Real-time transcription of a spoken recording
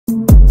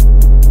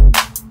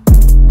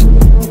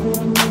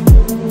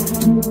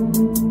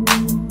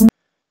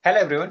Hello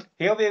everyone,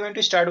 here we are going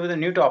to start with a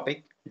new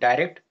topic,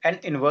 direct and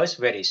inverse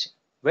variation.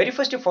 Very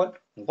first of all,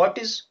 what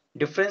is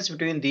difference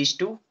between these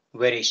two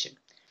variation?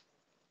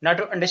 Now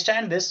to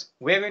understand this,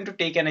 we are going to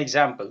take an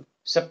example.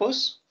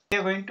 Suppose we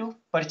are going to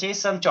purchase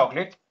some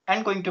chocolate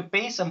and going to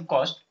pay some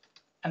cost,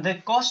 and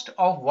the cost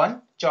of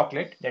one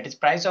chocolate, that is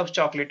price of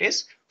chocolate,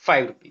 is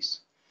 5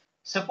 rupees.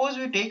 Suppose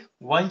we take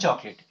one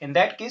chocolate, in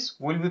that case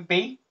we will be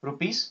paying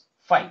rupees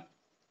 5.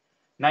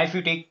 Now if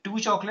you take two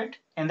chocolate,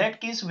 in that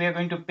case we are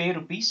going to pay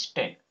rupees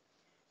 10.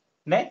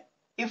 Then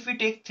if we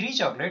take 3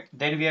 chocolate,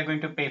 then we are going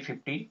to pay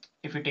 15.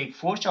 If we take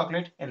 4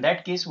 chocolate, in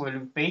that case we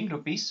will be paying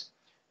rupees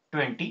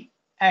 20.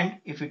 And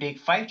if we take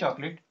 5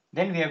 chocolate,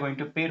 then we are going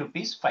to pay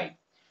rupees 5.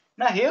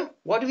 Now here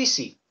what we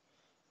see,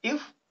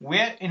 if we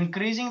are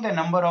increasing the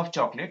number of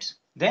chocolates,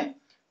 then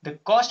the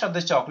cost of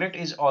the chocolate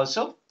is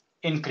also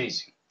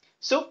increasing.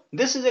 So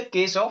this is a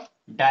case of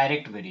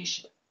direct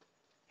variation.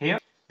 Here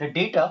the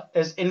data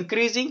is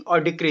increasing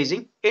or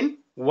decreasing in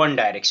one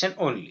direction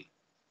only.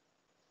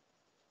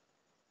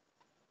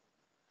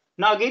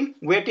 Now again,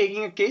 we are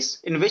taking a case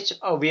in which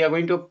we are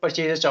going to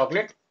purchase a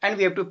chocolate and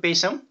we have to pay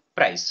some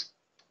price.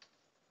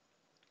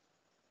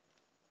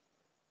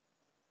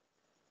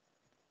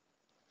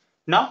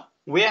 Now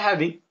we are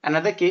having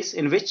another case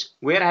in which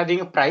we are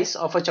having a price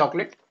of a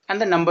chocolate and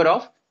the number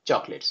of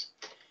chocolates.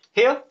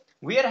 Here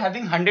we are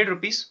having 100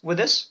 rupees with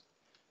us,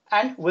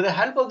 and with the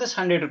help of this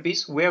 100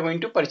 rupees we are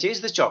going to purchase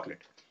the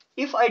chocolate.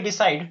 If I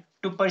decide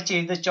to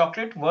purchase the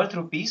chocolate worth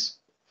rupees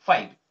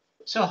 5,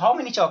 so how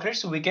many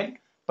chocolates we can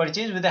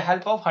purchase with the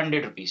help of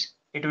 100 rupees?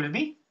 It will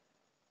be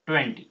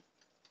 20.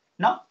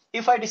 Now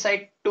if I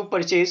decide to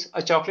purchase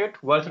a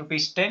chocolate worth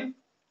rupees 10,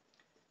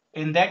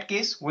 in that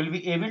case we'll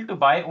be able to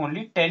buy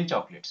only 10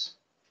 chocolates.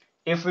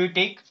 If we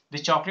take the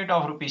chocolate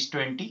of rupees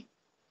 20,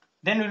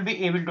 then we'll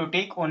be able to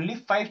take only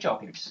 5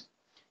 chocolates.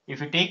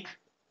 If we take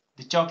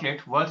the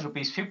chocolate worth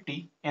rupees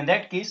 50, in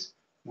that case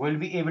we'll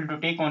be able to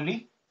take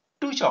only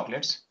 2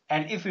 chocolates.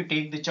 And if we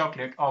take the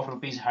chocolate of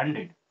rupees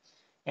 100,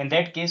 in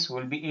that case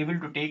we'll be able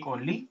to take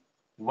only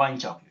 1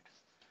 chocolate.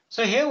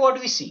 So here what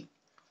we see,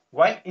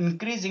 while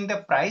increasing the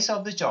price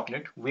of the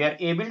chocolate, we are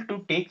able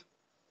to take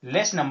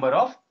less number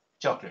of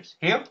chocolates.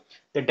 Here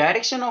the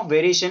direction of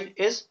variation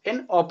is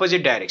in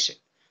opposite direction.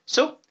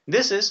 So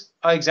this is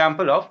an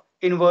example of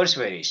inverse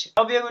variation.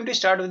 Now we are going to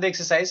start with the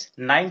exercise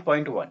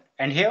 9.1,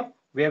 and here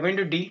we are going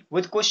to deal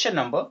with question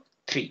number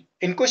 3.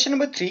 In question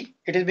number 3,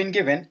 it has been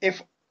given,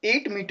 if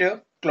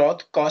 8-meter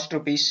cloth cost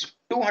rupees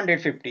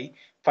 250,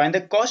 find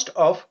the cost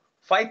of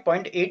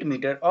 5.8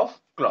 meter of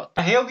cloth.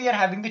 Now here we are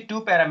having the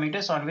two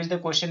parameters on which the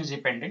question is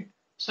dependent.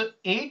 So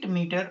 8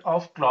 meter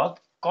of cloth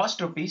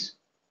cost rupees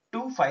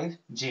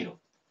 250,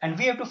 and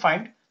we have to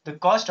find the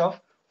cost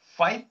of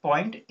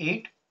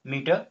 5.8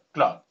 meter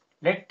cloth.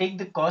 Let's take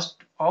the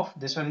cost of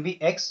this one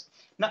be X.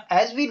 Now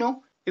as we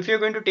know, if you're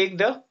going to take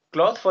the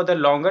cloth for the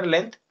longer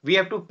length, we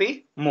have to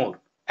pay more.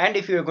 And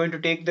if you are going to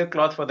take the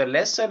cloth for the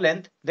lesser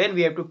length, then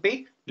we have to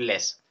pay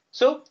less.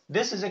 So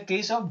this is a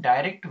case of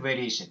direct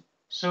variation.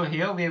 So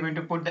here we are going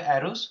to put the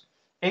arrows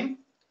in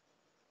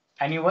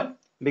anyone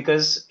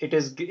because it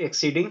is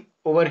exceeding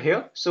over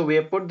here. So we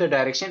have put the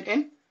direction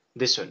in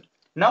this one.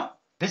 Now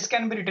this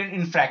can be written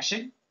in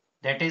fraction,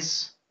 that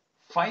is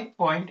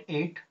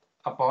 5.8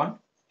 upon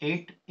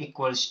 8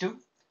 equals to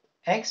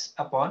x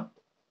upon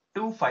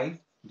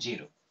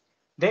 250.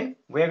 Then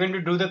we are going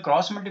to do the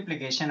cross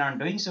multiplication. On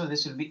doing so,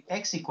 this will be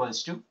x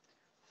equals to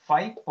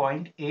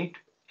 5.8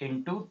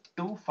 into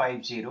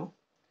 250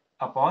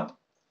 upon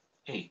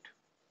 8.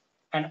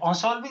 And on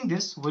solving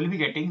this, we'll be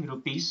getting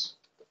rupees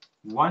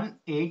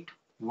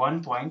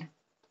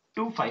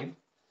 181.25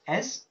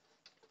 as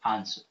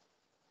answer.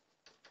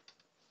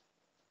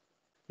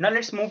 Now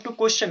let's move to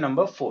question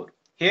number 4.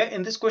 Here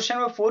in this question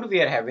number 4,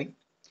 we are having,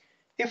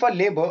 if a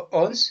labor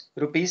earns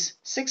rupees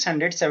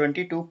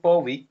 672 per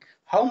week,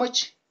 how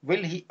much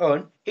will he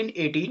earn in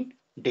 18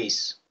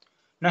 days?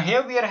 Now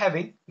here we are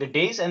having the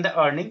days and the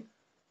earning.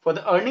 For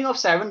the earning of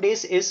 7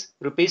 days is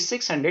rupees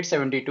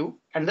 672,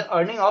 and the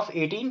earning of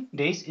 18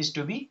 days is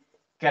to be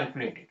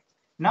calculated.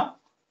 Now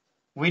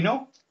we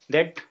know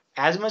that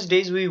as much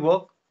days we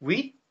work,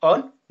 we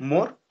earn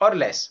more or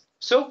less.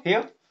 So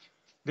here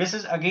this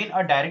is again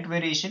a direct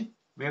variation.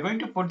 We are going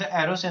to put the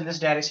arrows in this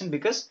direction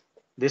because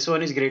this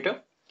one is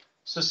greater.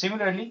 So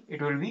similarly,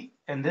 it will be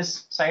in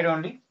this side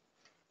only.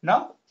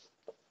 Now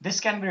this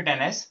can be written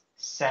as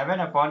 7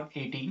 upon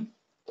 18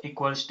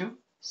 equals to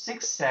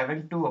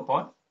 672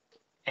 upon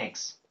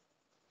x.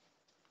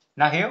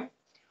 Now here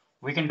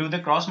we can do the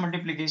cross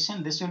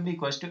multiplication. This will be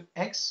equals to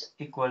x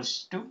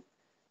equals to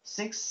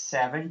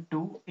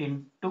 672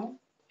 into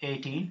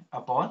 18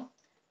 upon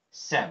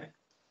 7.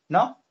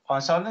 Now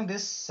on solving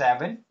this,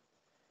 7,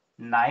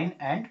 9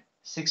 and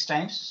 6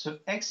 times, so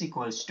x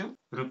equals to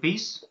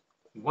rupees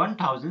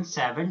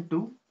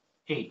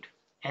 100728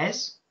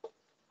 as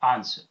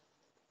answer.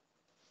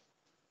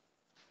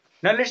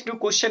 Now let's do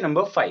question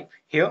number 5.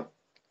 Here,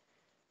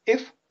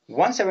 if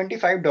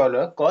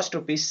 $175 cost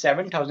rupees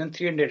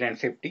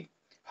 7,350,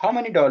 how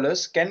many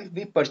dollars can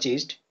be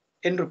purchased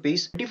in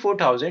rupees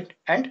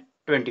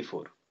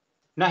 24,024?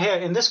 Now here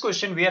in this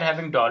question we are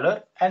having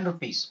dollar and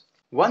rupees.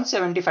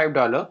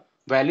 $175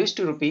 values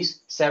to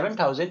rupees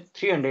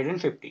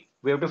 7,350.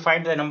 We have to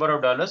find the number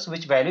of dollars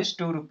which values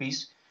to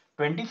rupees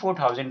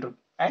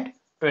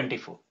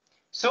 24,024.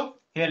 So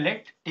here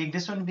let take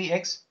this one be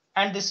x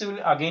and this will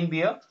again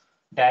be a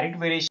direct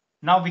variation.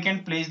 Now we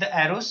can place the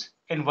arrows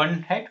in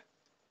one head.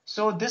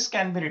 So this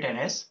can be written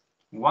as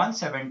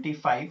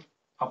 175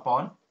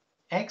 upon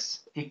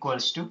x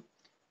equals to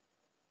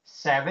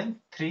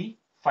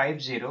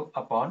 7350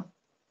 upon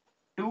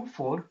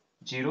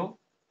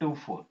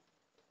 24024.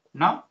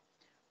 Now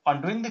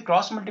on doing the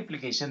cross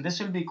multiplication, this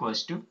will be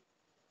equals to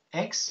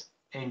x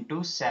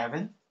into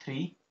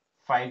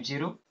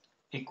 7350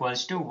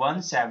 equals to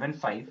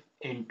 175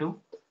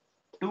 into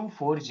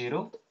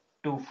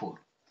 24024.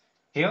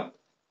 Here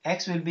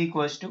x will be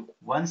equals to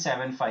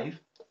 175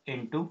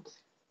 into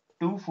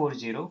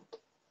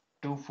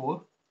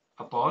 24024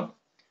 upon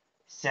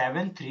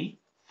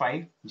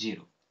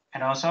 7350.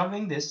 And on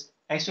solving this,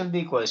 x will be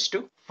equals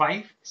to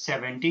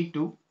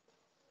 $572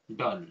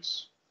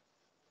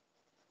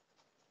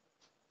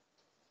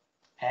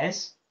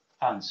 as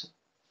answer.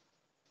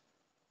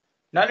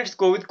 Now let's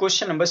go with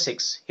question number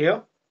 6.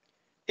 Here,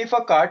 if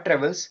a car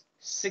travels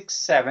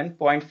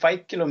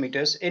 67.5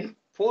 kilometers in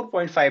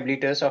 4.5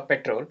 liters of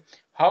petrol,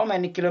 how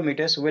many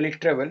kilometers will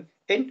it travel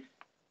in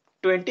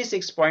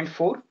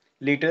 26.4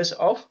 liters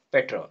of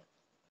petrol?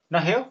 Now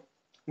here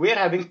we are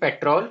having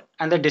petrol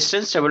and the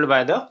distance traveled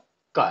by the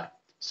car.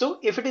 So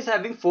if it is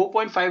having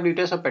 4.5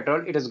 liters of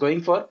petrol, it is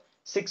going for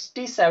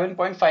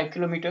 67.5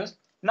 kilometers.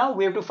 Now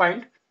we have to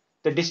find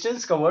the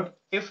distance covered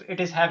if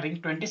it is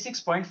having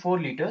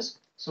 26.4 liters.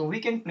 So we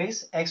can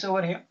place x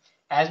over here.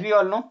 As we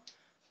all know,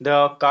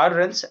 the car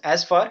runs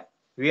as far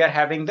we are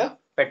having the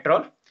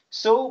petrol.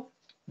 So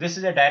this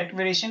is a direct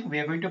variation. We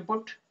are going to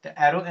put the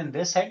arrow in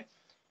this side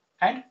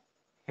and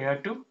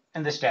here too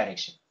in this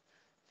direction.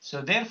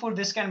 So therefore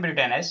this can be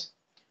written as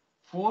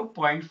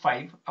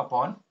 4.5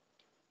 upon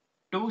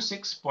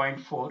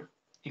 26.4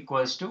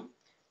 equals to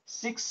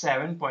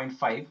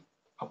 67.5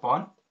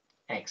 upon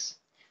x.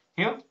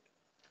 Here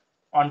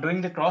on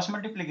doing the cross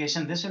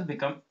multiplication, this will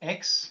become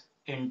x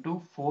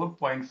into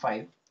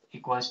 4.5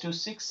 equals to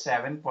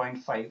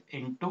 67.5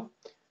 into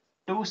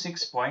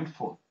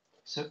 26.4.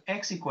 So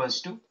x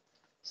equals to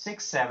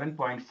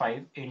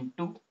 67.5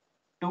 into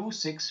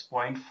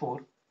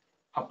 26.4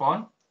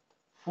 upon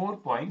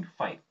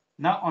 4.5.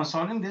 Now on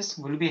solving this,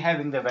 we'll be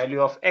having the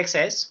value of x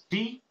as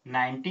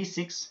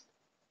 396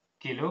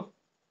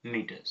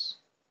 kilometers.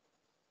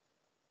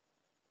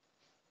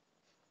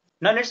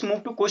 Now let's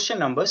move to question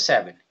number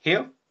 7.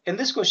 Here in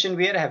this question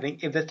we are having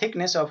if the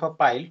thickness of a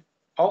pile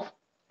of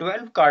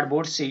 12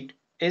 cardboard sheet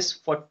is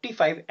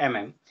 45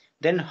 mm,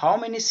 then how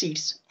many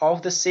sheets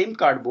of the same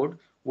cardboard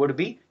would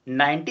be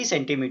 90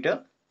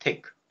 centimeter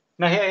thick?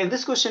 Now here in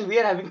this question we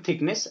are having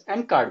thickness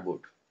and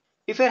cardboard.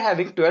 If we are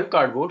having 12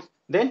 cardboards,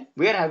 then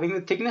we are having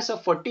the thickness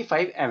of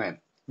 45 mm.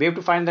 We have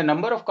to find the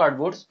number of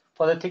cardboards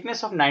for the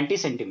thickness of 90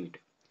 centimeter.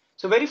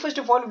 So very first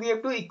of all we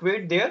have to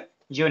equate their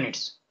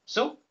units.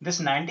 So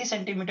this 90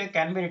 centimeter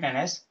can be written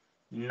as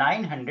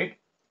 900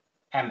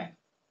 mm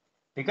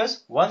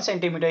because 1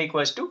 centimeter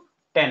equals to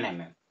 10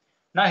 mm.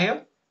 Now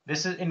here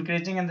this is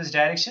increasing in this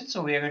direction,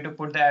 so we are going to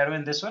put the arrow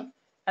in this one,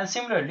 and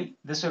similarly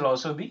this will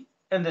also be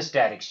in this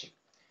direction.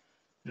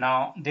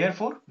 Now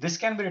therefore this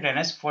can be written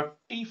as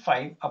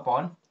 45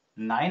 upon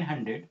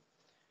 900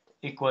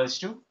 equals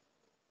to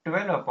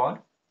 12 upon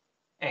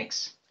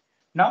x.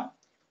 Now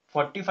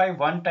 45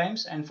 1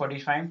 times and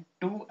 45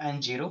 2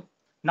 and 0.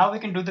 Now we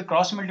can do the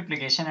cross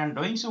multiplication, and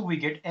doing so we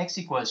get x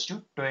equals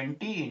to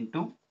 20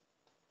 into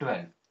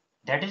 12.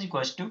 That is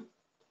equals to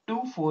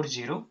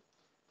 240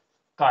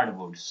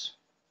 cardboards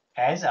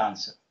as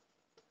answer.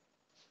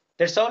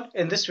 That's all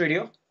in this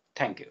video.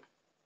 Thank you.